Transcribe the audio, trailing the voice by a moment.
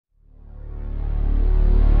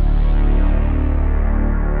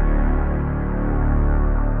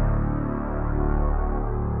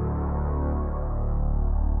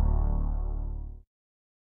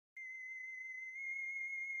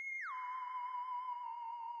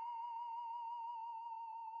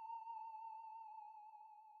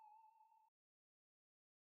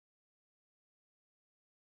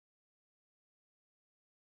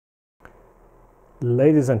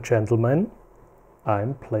Ladies and gentlemen,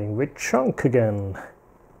 I'm playing with Chunk again.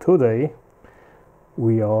 Today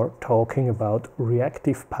we are talking about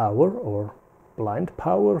reactive power or blind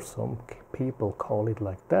power. Some people call it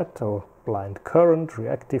like that, or blind current,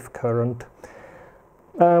 reactive current.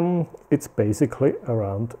 It's basically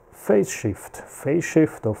around phase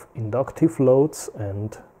shift of inductive loads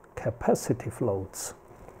and capacitive loads.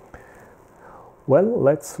 Well,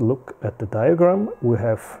 let's look at the diagram. We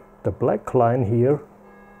have the black line here,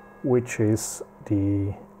 which is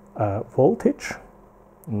the voltage,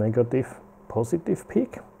 negative, positive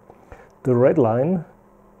peak. The red line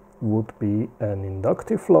would be an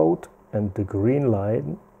inductive load, and the green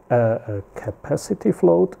line a capacitive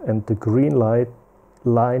load, and the green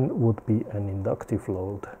line would be an inductive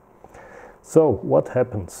load. So what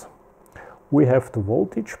happens? We have the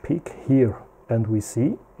voltage peak here, and we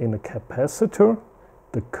see in a capacitor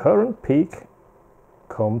the current peak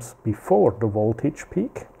comes before the voltage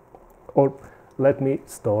peak. Or let me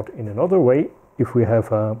start in another way. If we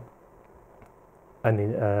have a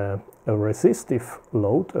resistive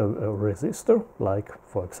load, a resistor, like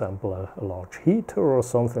for example a large heater or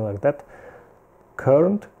something like that,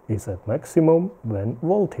 current is at maximum when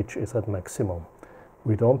voltage is at maximum.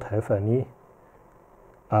 We don't have any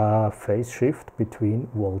phase shift between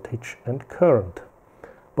voltage and current.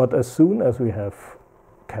 But as soon as we have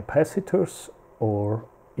capacitors or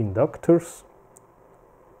inductors,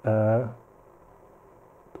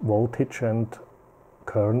 voltage and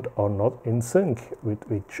current are not in sync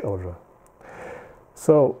with each other.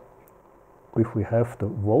 So if we have the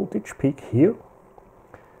voltage peak here,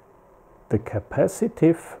 the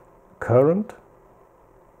capacitive current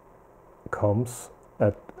comes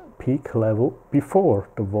at peak level before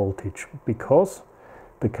the voltage, because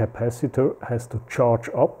the capacitor has to charge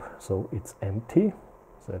up, so it's empty.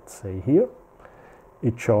 Let's say here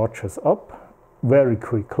it charges up very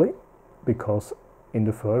quickly, because in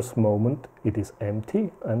the first moment it is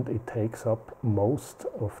empty and it takes up most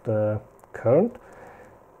of the current,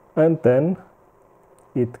 and then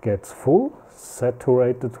it gets full,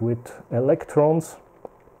 saturated with electrons,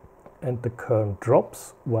 and the current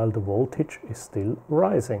drops while the voltage is still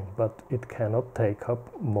rising, but it cannot take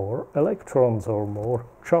up more electrons or more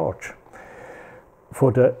charge.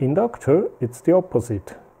 For the inductor, it's the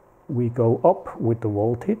opposite. We go up with the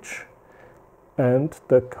voltage, and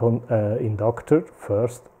the inductor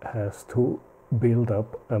first has to build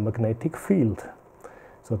up a magnetic field.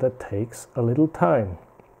 So that takes a little time.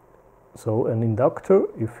 So an inductor,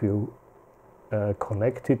 if you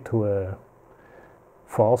connect it to a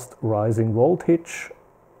fast rising voltage,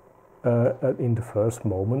 in the first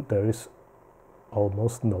moment there is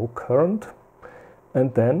almost no current,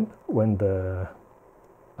 and then when the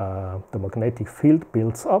magnetic field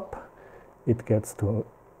builds up, it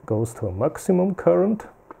goes to a maximum current,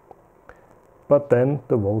 but then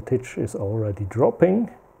the voltage is already dropping,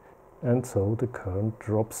 and so the current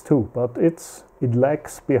drops too, but it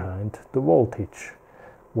lags behind the voltage,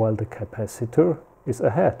 while the capacitor is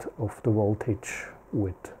ahead of the voltage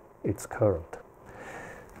with its current.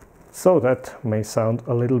 So that may sound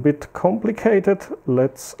a little bit complicated.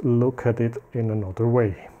 Let's look at it in another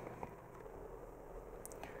way.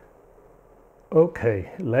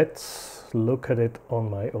 Okay, let's look at it on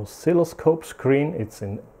my oscilloscope screen. It's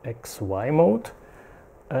in XY mode,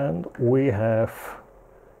 and we have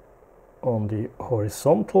on the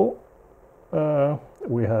horizontal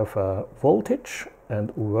we have voltage,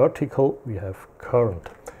 and vertical we have current.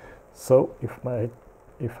 So if I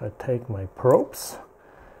take my probes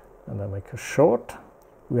and I make a short,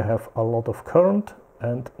 we have a lot of current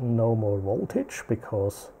and no more voltage,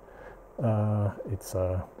 because it's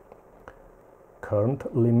a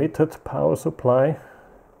current limited power supply,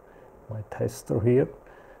 my tester here.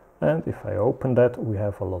 And if I open that, we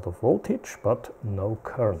have a lot of voltage but no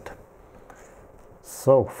current.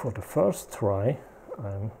 So for the first try,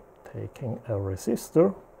 I'm taking a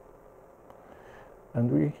resistor,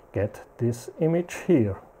 and we get this image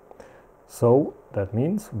here. So that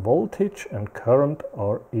means voltage and current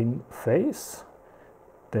are in phase.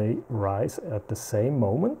 They rise at the same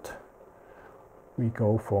moment. We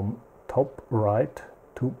go from top right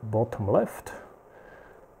to bottom left.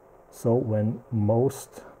 So when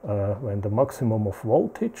the maximum of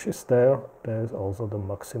voltage is there, there's also the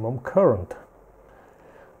maximum current.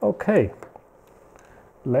 Okay,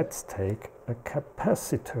 let's take a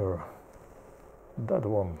capacitor. That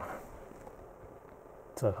one.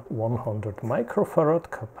 It's a 100 microfarad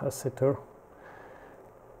capacitor,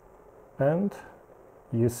 and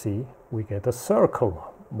you see we get a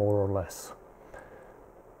circle, more or less.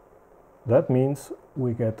 That means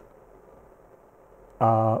we get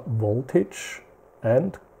a voltage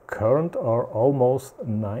and current are almost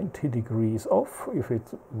 90 degrees off. If it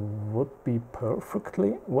would be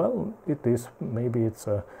perfectly, well, it is, maybe it's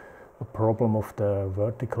a problem of the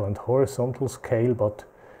vertical and horizontal scale, but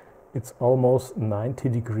it's almost 90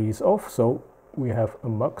 degrees off. So we have a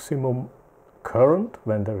maximum current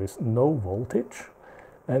when there is no voltage,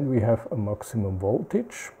 and we have a maximum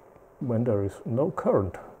voltage when there is no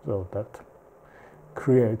current. So that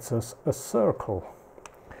creates us a circle.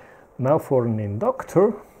 Now for an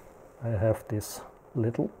inductor, I have this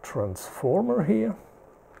little transformer here,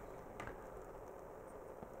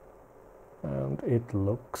 and it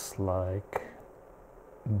looks like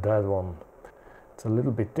that one. It's a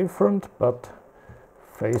little bit different, but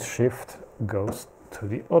phase shift goes to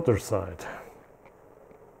the other side.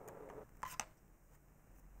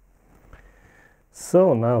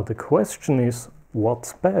 So now the question is,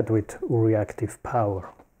 what's bad with reactive power?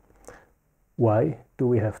 Why do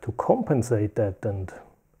we have to compensate that and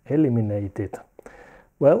eliminate it?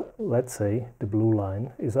 Well, let's say the blue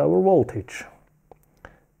line is our voltage.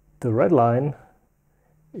 The red line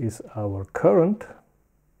is our current.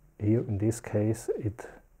 Here in this case it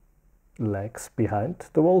lags behind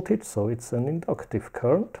the voltage, so it's an inductive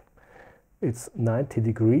current. It's 90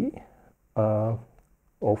 degrees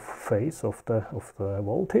off phase of the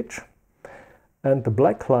voltage. And the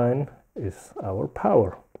black line is our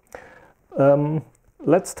power.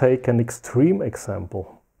 Let's take an extreme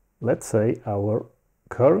example. Let's say our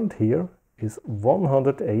current here is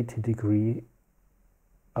 180 degrees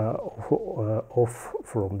off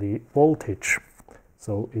from the voltage.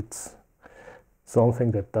 So it's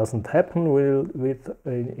something that doesn't happen with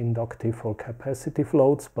inductive or capacitive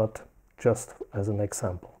loads, but just as an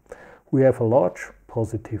example. We have a large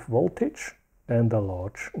positive voltage and a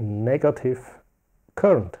large negative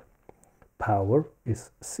current. Power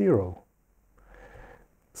is 0.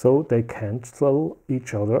 So they cancel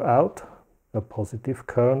each other out. A positive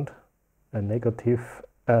current, a negative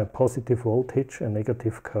positive voltage, a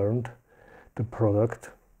negative current. The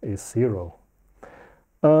product is 0.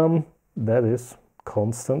 That is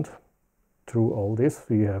constant through all this.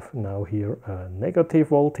 We have now here a negative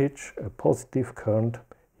voltage, a positive current.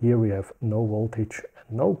 Here we have no voltage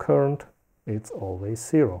and no current. It's always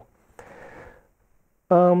 0.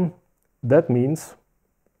 That means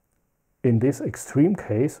in this extreme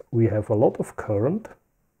case we have a lot of current,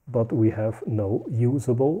 but we have no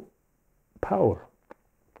usable power.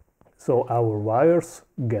 So our wires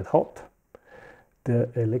get hot. The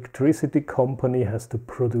electricity company has to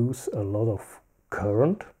produce a lot of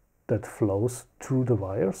current that flows through the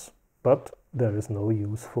wires, but there is no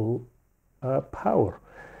useful power.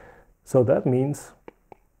 So that means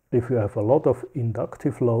if you have a lot of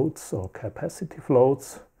inductive loads or capacitive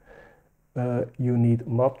loads, you need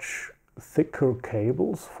much thicker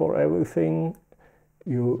cables for everything.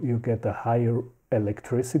 You get a higher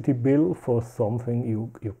electricity bill for something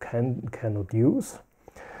you cannot use.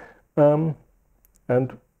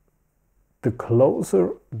 And the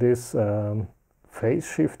closer this phase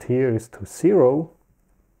shift here is to 0,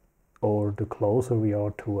 or the closer we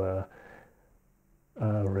are to a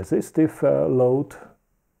resistive load,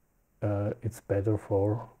 it's better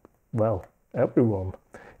for, well, everyone.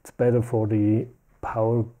 It's better for the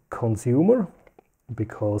power consumer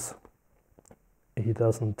because he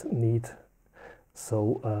doesn't need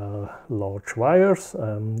so large wires,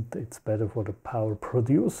 and it's better for the power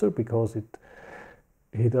producer because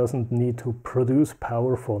he doesn't need to produce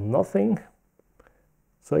power for nothing.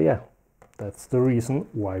 So yeah, that's the reason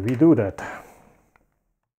why we do that.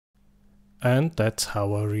 And that's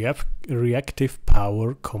how a reactive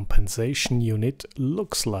power compensation unit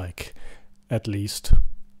looks like. At least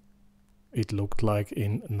it looked like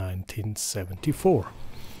in 1974.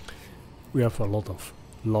 We have a lot of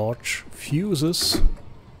large fuses,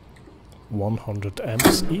 100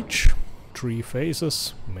 amps each, 3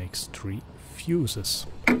 phases makes 3 fuses.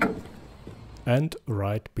 And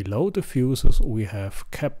right below the fuses we have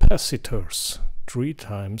capacitors, 3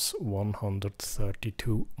 times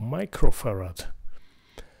 132 microfarad.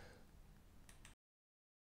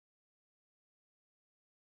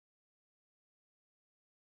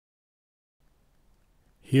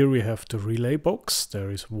 Here we have the relay box. There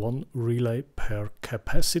is 1 relay per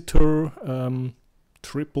capacitor,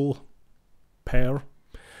 triple pair.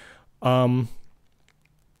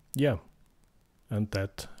 Yeah, and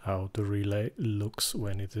that's how the relay looks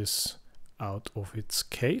when it is out of its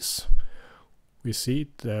case. We see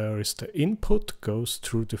there is the input, goes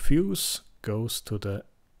through the fuse, goes to the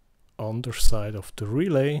underside of the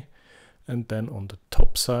relay, and then on the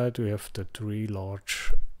top side we have the 3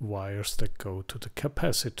 large wires that go to the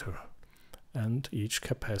capacitor, and each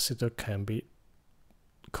capacitor can be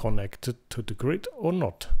connected to the grid or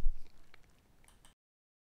not.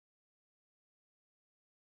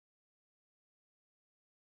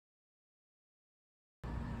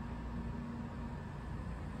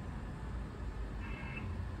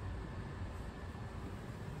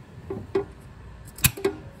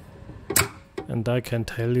 And I can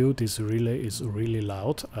tell you this relay is really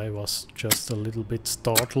loud. I was just a little bit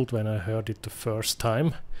startled when I heard it the first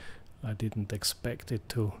time. I didn't expect it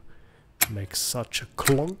to make such a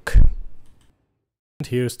clunk. And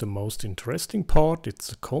here's the most interesting part.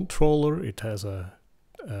 It's a controller. It has a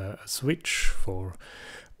switch for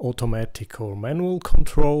automatic or manual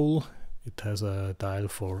control. It has a dial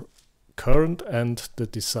for current and the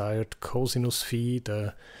desired cosinus phi,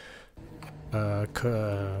 the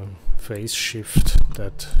phase shift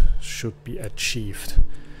that should be achieved.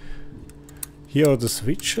 Here are the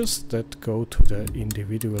switches that go to the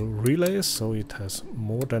individual relays, so it has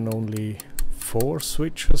more than only 4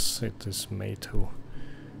 switches. It is made to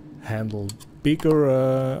handle bigger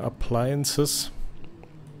appliances.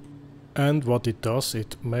 And what it does,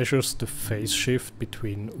 it measures the phase shift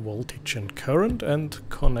between voltage and current and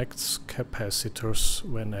connects capacitors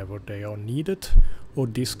whenever they are needed, or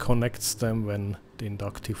disconnects them when the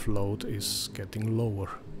inductive load is getting lower.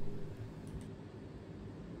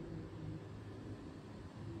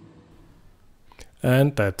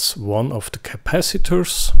 And that's one of the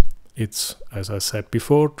capacitors. It's, as I said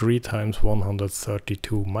before, 3 ×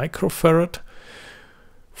 132 microfarad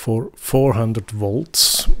for 400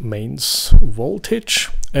 volts mains voltage,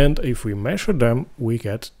 and if we measure them we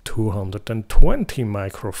get 220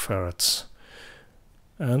 microfarads.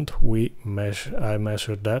 And I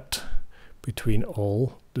measured that between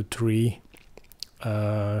all the 3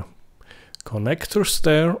 connectors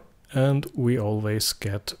there, and we always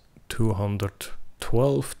get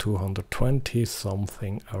 212, 220,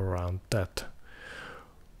 something around that.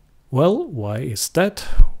 Well, why is that?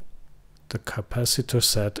 The capacitor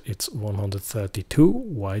said it's 132.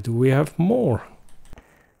 Why do we have more?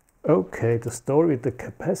 Okay, the story with the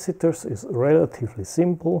capacitors is relatively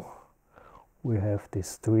simple. We have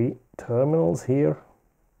these 3 terminals here,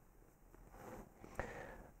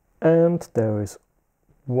 and there is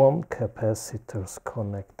one capacitor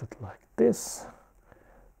connected like this,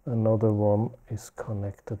 another one is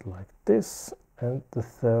connected like this, and the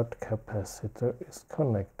 3rd capacitor is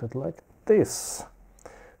connected like this.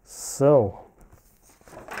 So,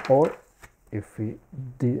 or if we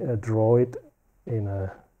draw it in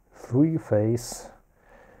a 3-phase,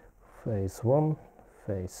 phase 1,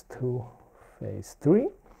 phase 2, phase 3,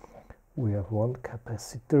 we have one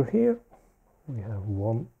capacitor here, we have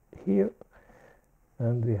one here,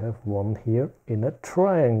 and we have one here in a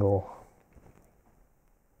triangle.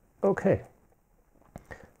 Okay,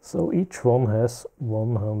 so each one has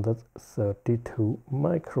 132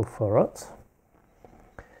 microfarads.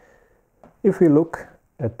 If we look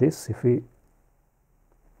at this, if we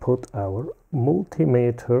put our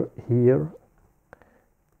multimeter here,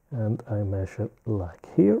 and I measure like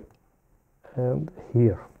here and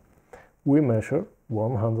here, we measure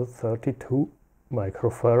 132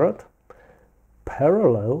 microfarad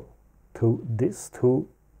parallel to these 2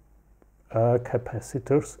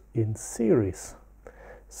 capacitors in series.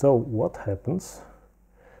 So what happens?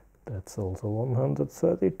 That's also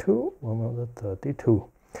 132, 132.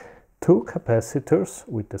 2 capacitors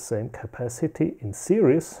with the same capacity in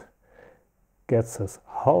series gets us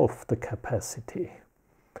half the capacity.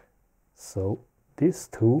 So these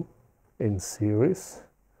 2 in series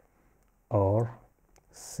are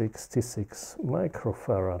 66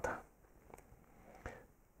 microfarad.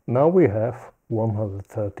 Now we have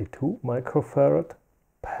 132 microfarad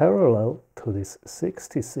parallel to this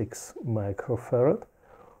 66 microfarad,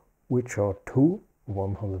 which are 2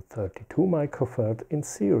 132 microfarad in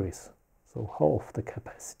series, so half the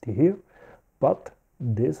capacity here, but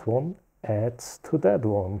this one adds to that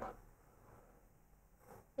one,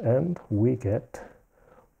 and we get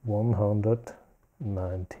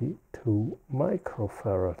 192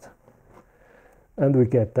 microfarad, and we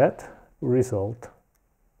get that result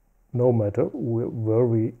no matter where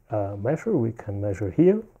we measure. We can measure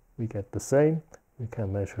here, we get the same, we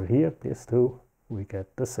can measure here, these 2, we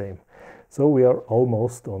get the same. So we are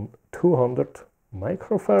almost on 200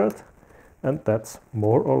 microfarad, and that's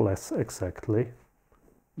more or less exactly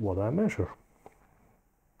what I measure.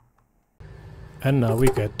 And now we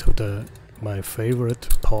get to my favorite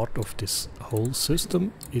part of this whole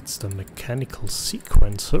system. It's the mechanical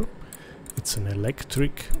sequencer. It's an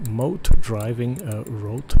electric motor driving a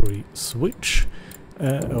rotary switch, or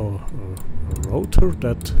a rotor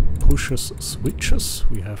that pushes switches.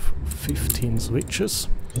 We have 15 switches.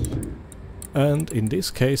 and in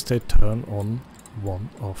this case they turn on one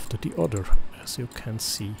after the other. As you can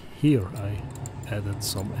see here, I added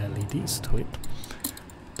some LEDs to it.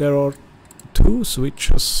 There are two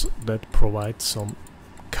switches that provide some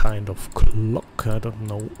kind of clock. I don't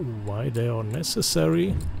know why they are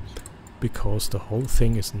necessary, because the whole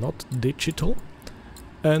thing is not digital,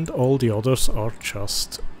 and all the others are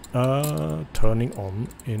just turning on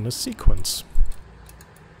in a sequence.